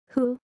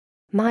Who?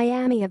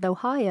 Miami of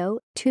Ohio,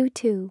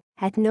 2-2,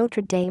 at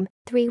Notre Dame,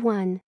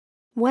 3-1.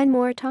 One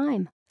more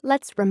time,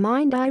 let's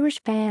remind Irish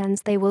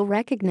fans they will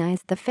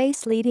recognize the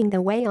face leading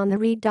the way on the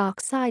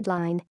RedHawks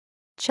sideline.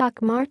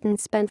 Chuck Martin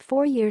spent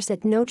 4 years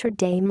at Notre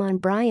Dame on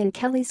Brian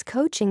Kelly's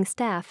coaching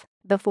staff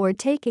before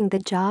taking the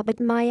job at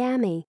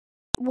Miami.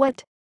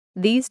 What?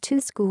 These two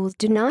schools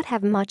do not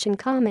have much in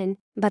common,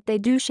 but they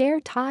do share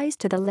ties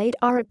to the late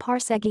Ara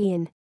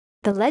Parseghian.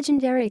 The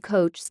legendary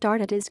coach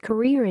started his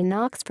career in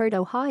Oxford,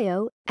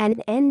 Ohio,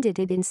 and ended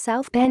it in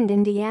South Bend,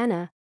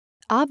 Indiana.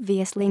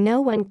 Obviously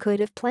no one could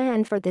have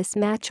planned for this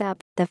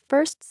matchup, the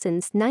first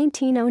since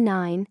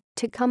 1909,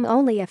 to come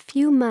only a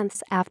few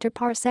months after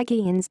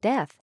Parseghian's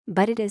death,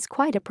 but it is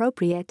quite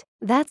appropriate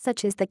that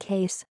such is the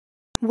case.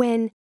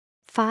 When?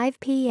 5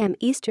 p.m.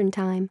 Eastern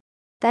Time.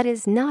 That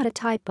is not a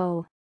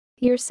typo.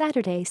 Your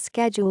Saturday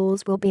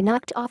schedules will be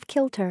knocked off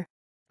kilter.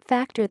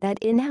 Factor that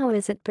in how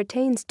as it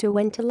pertains to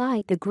when to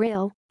light the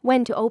grill,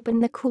 when to open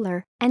the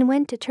cooler, and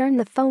when to turn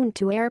the phone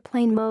to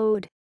airplane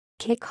mode.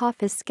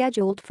 Kickoff is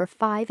scheduled for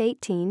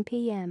 5:18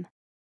 p.m.